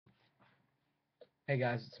Hey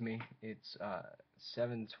guys, it's me. It's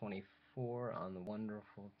 7:24 on the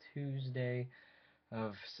wonderful Tuesday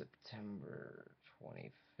of September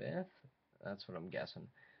 25th. That's what I'm guessing.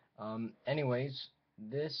 Anyways,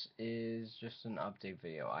 this is just an update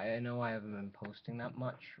video. I know I haven't been posting that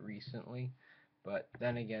much recently, but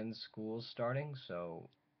then again, school's starting, so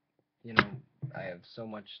I have so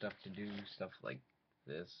much stuff to do, stuff like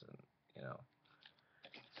this, and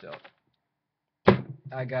so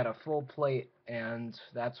I got a full plate, and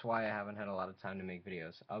that's why I haven't had a lot of time to make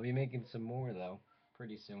videos. I'll be making some more, though,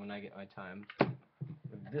 pretty soon when I get my time.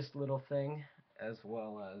 With this little thing, as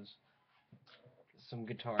well as some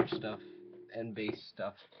guitar stuff and bass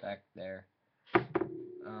stuff back there.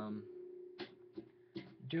 Um,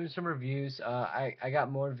 Doing some reviews. I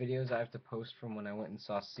got more videos I have to post from when I went and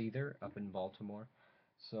saw Seether up in Baltimore.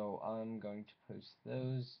 So I'm going to post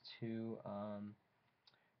those too.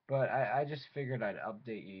 But I just figured I'd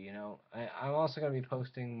update you. I'm also going to be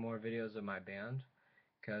posting more videos of my band,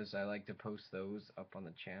 because I like to post those up on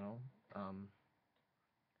the channel. Um,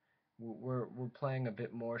 we're playing a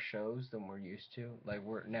bit more shows than we're used to. Like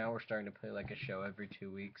we're starting to play like a show every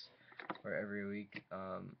 2 weeks or every week.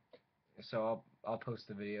 So I'll post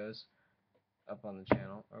the videos up on the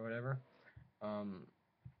channel or whatever. Um,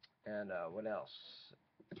 and what else?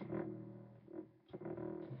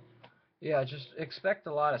 Yeah, just expect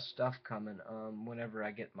a lot of stuff coming whenever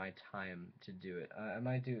I get my time to do it. I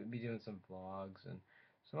might be doing some vlogs and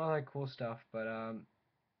some other cool stuff, but I'll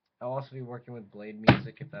also be working with Blade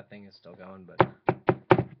Music if that thing is still going.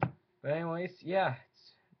 But anyways, yeah,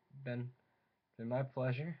 it's been my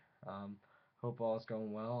pleasure. Um, Hope all is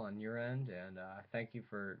going well on your end, and thank you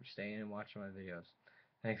for staying and watching my videos.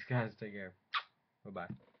 Thanks, guys. Take care. Bye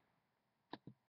bye.